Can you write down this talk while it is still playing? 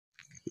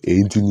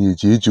Entini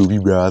cheche obi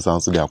bra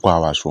sanso de akwa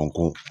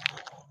awashonko.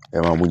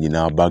 Ema mo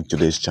nyina back to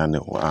this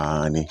channel.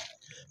 Ani.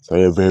 So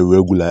you're very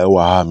regular.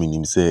 Ewa ha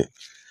minim say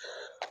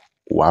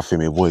wa fe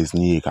me voice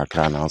ni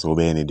kakra na so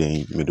be any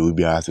den me do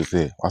bi ase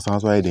say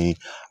wasanso ay den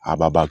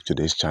aba back to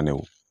this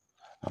channel.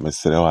 I'm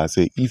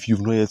say if you've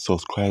not yet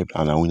subscribed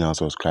and I want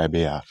subscribe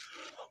here,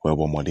 well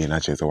more than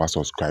actually say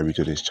subscribe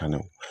to this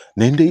channel.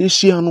 Then the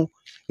issue no,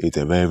 it's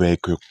a very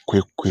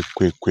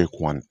quick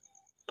one.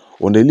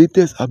 On the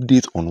latest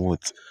update on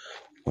what?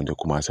 On the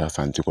commercial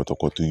Asante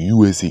Kotoko to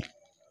USC.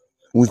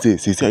 We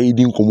say I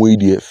didn't come with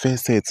the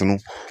first set no,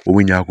 or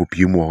when you could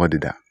pay more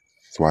that.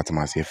 So what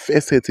I say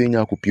first set in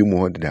you could pay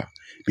more that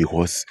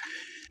because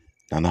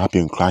and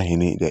happen crying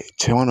the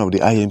chairman of the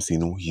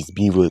IMC, he's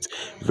being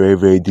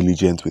very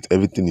diligent with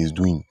everything he's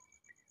doing.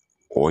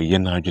 Or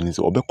yena journey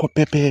or be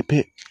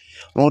pepe.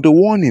 Now the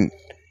warning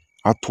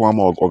at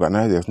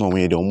organizers no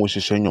when they almost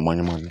share your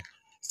money.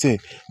 Say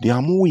they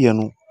are more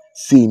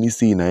say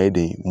na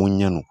eden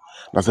munya.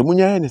 Na se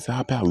munya is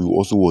happy we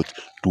also what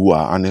do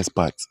our honest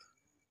part.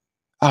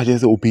 I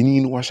just say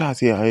opinion what shall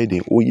say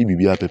eden o ye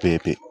bibia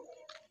pepe.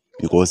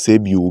 Because say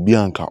bi obi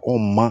anka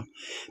ma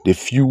the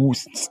few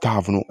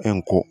staff no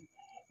enko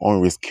on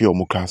rescue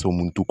omuka so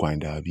muntu kwan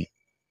da bi.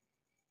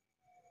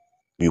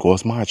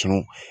 Because match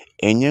no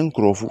enyen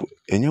krofo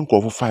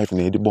 5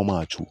 na edibo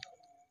match.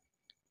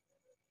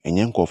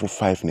 Enyen krofo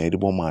 5 na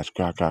edibo match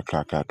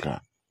kra.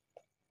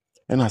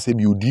 And I say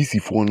you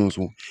DC for no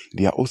so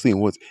they are also in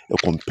what a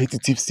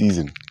competitive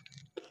season.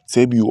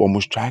 Say you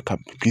almost strike up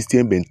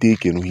Christian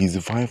Benteke, he's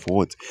vying for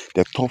what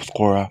the top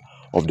scorer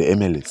of the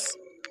MLS.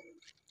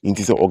 It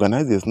is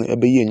organizers no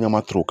ebe ye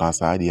nyama tro kan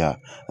sa dia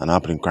and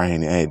aprin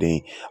crying eh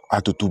den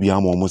atoto bi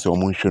am almost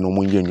omonhwe no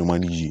monye nyoma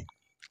ni yi.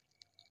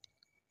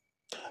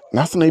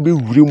 Nasa na ebe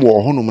wure mu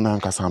ohonom na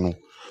ankasa no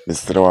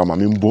mesrewa ma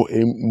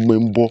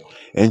membo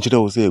enchire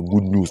wo say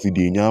good news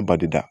di enya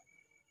badeda.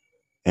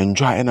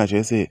 Enjoy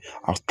energy say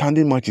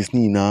outstanding matches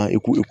ni na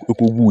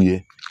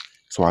ekoguye.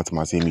 So at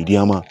ma say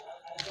mediama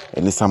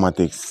and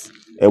Samatics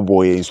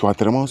boy so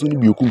atrema so ni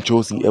biokum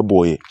Chelsea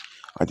boy.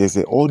 I just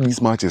say all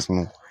these matches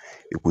no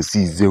you could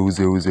see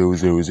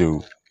 0-0-0-0-0.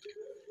 You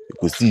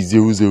could see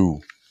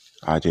 0-0.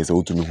 I just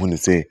say to me when they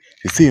say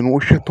no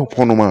shut top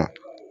honoma.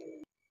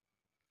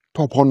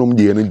 Top honum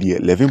the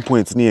 11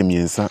 points near me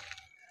and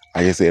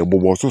I just say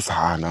bobo so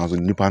sa na so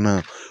nipa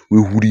na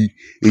we huri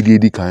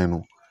edi kan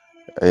no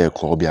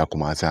club ya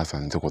kumasi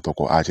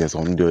Asantekotoko archers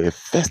on the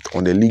first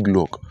on the league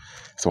log.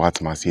 So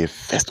what must say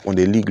first on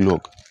the league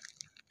log.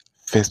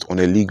 First on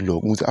the league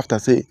log. After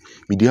say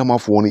medium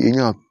of one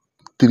in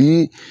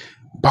 3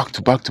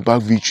 back-to-back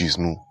victories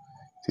no.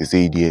 They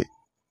say there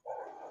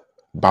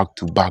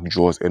back-to-back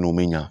draws and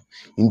omenya.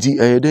 Indeed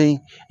then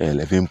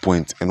 11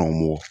 points and no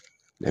more.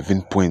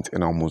 11 points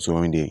and almost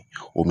so in the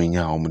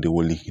omenya the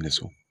whole league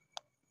so.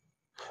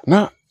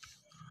 Now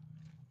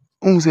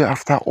say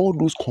after all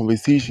those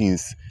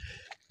conversations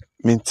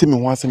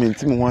mentimi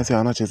wanse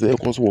ana chese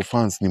ekoso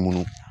fans ni mu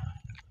no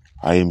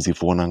IMC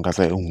for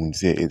nankasa ehun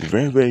say it's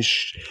very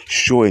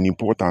sure and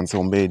important say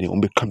on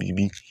be ka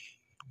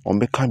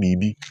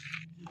bibi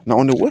now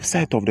on the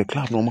website of the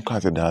club no mo ka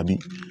say dabi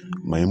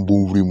my mbo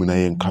wuri mu na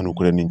yen ka no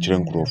kore ni nkyere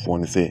nkrofo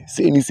ne say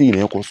ni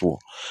na ekoso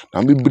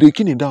na be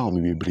breaking it down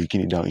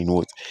in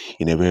what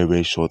in a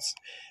very short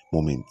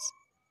moment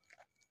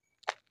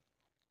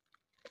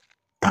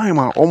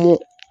time omo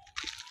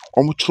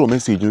throw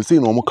message you say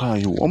no mo kan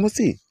you omo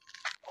say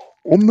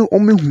hu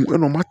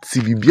eno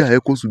mati bibia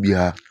ekoso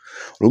bia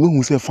omo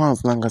hu say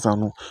fans nankasa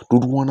no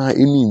dodo na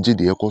eni nje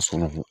de ekoso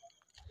no ho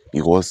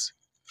because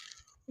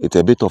it's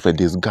a bit of a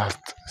disgust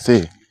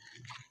say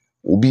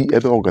obi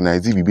ever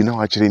organize bibi na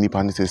wa kire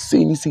nipa ne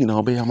say ni na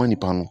obe ya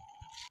nipa no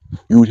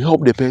you would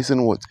help the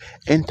person what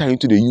enter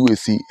into the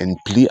USC and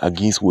play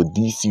against what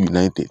DC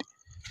United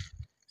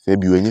say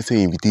bi when you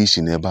say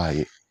invitation e ba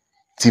ye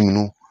team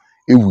no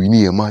e win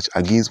a match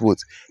against what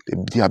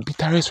their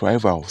bitterest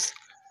rivals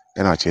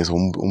and I chance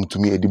to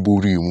me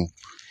edibori mu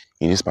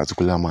in this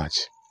particular match.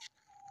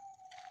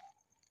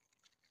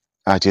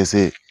 I just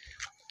say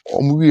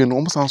we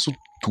no san so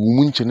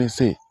tumu nchene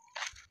say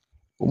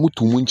we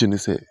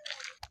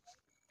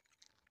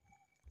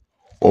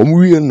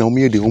na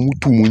omo de omo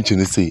tumu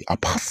nchene say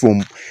apart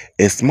from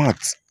a smart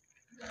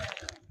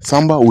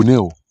Samba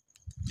Onel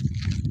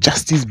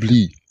Justice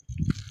Blee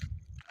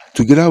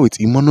together with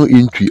Emmanuel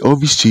Entry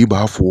Elvis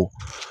Chibafo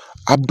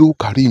Abdul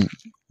Karim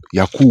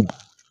Yakub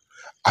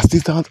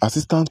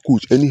assistant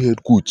coach any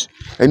head coach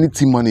any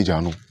team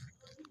manager no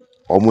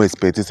almost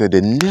expected say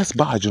the next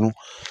badge no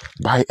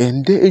by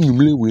ende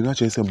enyumle we na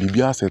chese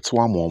bibia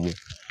setwa momo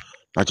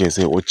na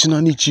chese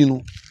ochina ni chi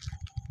no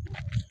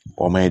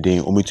o ma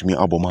den o metumi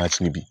abo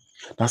match ni bi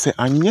na say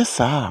anye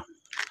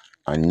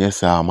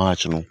saa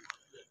match no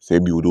say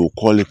bi we do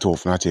call it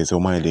off na chese o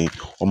ma den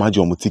o ma je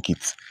o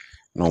ticket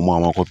na o ma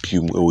akọ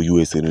pim e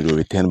USA no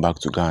return back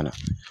to Ghana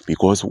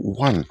because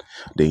one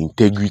the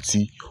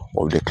integrity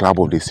of the club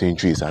of the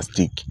century is at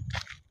stake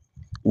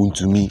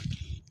unto me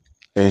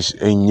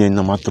enye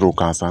na matro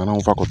kansa na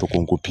mfa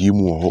Kotokonko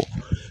pm ho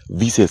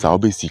visas a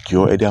obe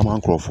secure e dey man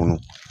crofo no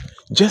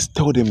just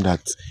tell them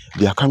that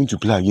they are coming to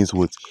play against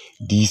what?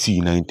 DC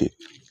United.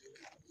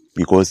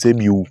 Because say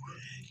you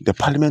the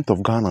Parliament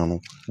of Ghana, no,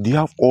 they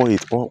have all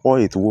its walls, all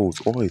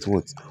its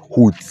what?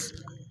 Hoods.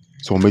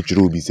 So much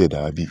will be said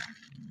that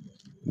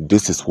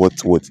this is what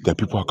the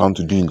people are come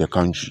to do in the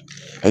country.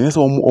 And yes,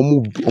 be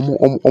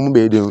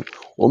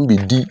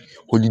the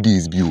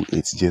holidays bill.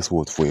 It's just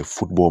what for a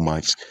football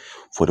match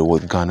for the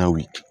what Ghana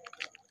week.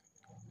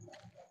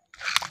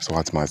 So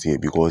what must say?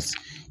 Because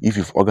if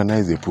you've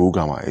organized a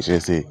program, I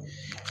just say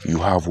you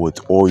have what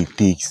all it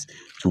takes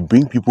to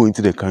bring people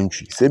into the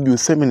country. Say you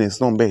 7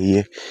 minutes number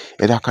here,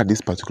 and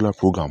this particular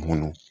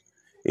program,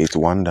 it's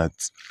one that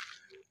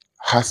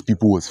has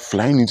people was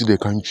flying into the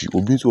country.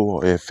 Obi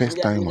so a first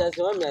timer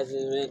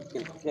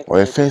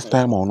or a first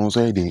timer on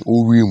also the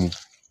OBUASI.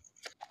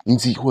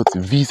 Into what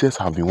visas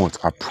have been what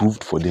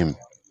approved for them.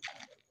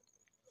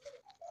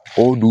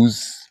 All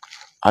those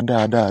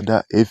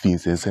other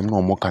things and some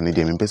no more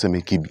Canadian in person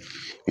make it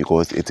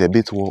because it's a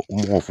bit more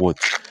of what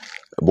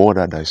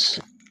border dash.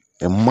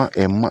 A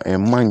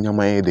man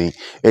yama de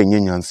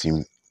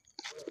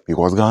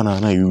because Ghana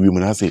na you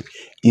women I say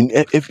in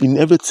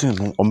everything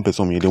no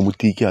person they will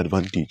take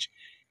advantage.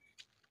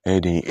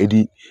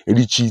 Eddie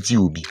cheat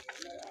you be.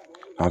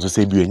 And to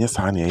say be any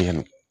sign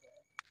here.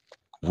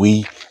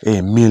 We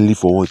mainly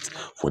for what?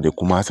 For the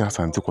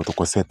Asante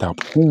Kotoko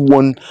setup, who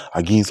won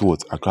against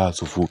what? Accra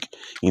folk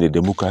in the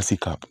Democracy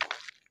Cup.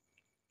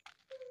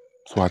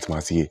 So what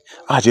must say?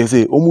 I just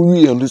say,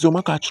 we and this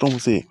your catch from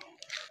say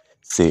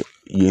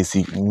yes,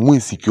 we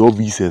secure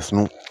visas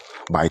no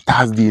by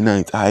Thursday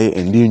night.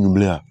 And then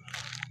you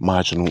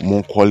match no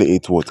more call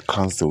it what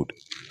cancelled.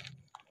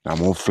 Now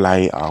more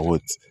fly our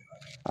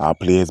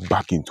players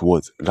back into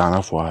what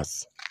Ghana for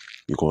us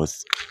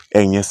because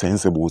any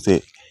sensible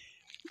say.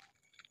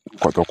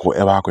 Kotoko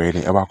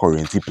ever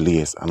currency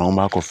players and I'm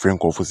back of friend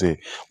of say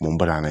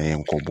Mumbara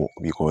and Kobo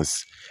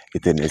because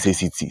it's a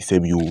necessity.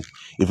 Say you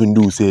even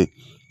do say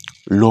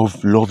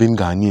loving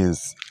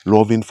Ghanaians,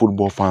 loving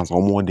football fans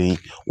or more than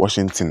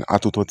Washington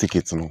atoto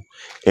tickets no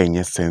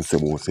any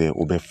sensible say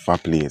obe fa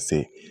players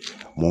say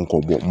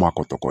Monkobo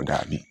Makotoko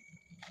Dabi.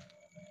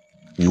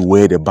 You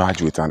wear the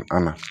badge with an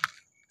honor.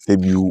 Say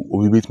you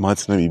obi bit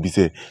Martin be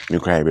say me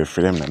cry be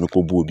frame na me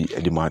ko be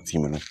Eddie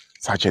Martin no.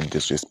 Such a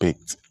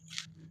disrespect.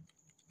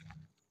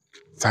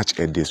 Such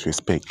a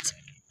disrespect.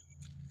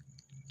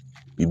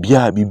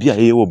 Bibia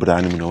ye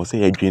brand no say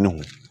adwene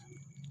ho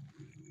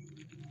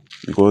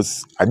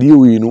because ade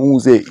we no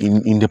say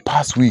in the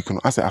past week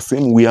no as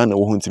same we are na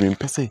wo ntimi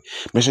mpese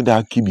me should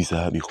that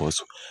kibisa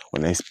because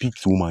when I speak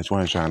too much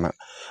one shana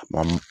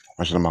mam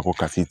should mako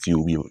kasiti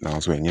obi na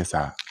so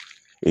enyesa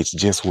it's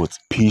just what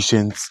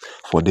patience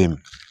for them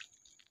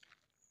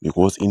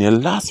because in the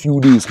last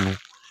few days no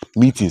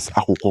meetings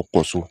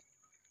akokoko so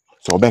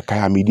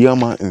obeka media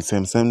man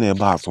nsem na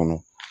eba so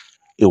no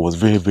it was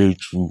very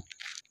true.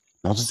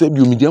 Now to say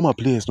you media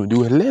players no they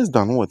were less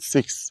than what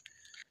 6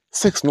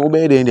 no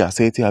better than they are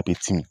setting up a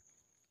team.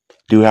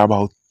 They were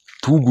about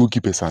 2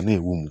 goalkeepers and a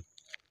woman.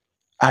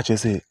 I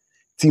just say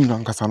team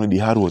Nankasano they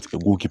had what a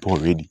goalkeeper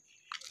already.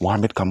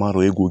 Mohamed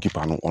Kamaro a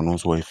goalkeeper no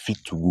also a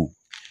fit to go.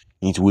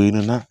 Into way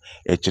na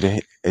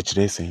saying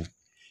it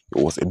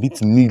was a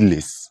bit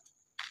needless.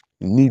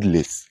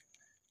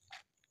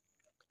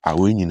 I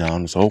win you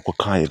now so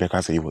can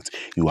you say what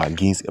you are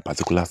against a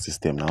particular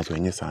system now so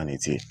any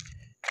sanity.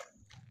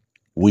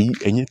 We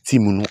any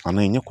team no and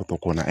any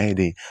Kotoko na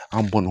day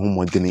I'm born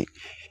home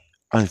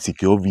and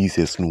secure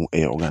visas no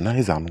a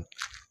organizer no.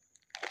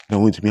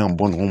 Now to me I'm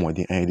born home with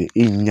the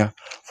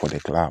for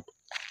the club.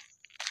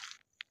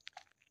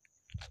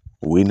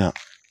 We na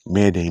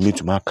made a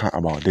image marker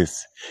about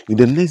this. In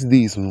the next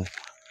days, no,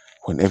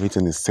 when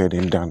everything is said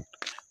and done,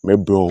 my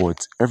bro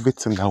what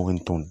everything that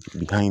went on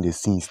behind the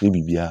scenes,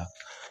 maybe that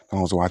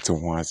was what I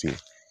want to say.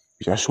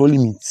 We shall surely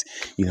meet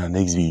in our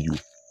next video.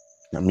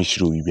 Now make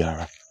sure we be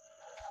bye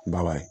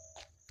bye.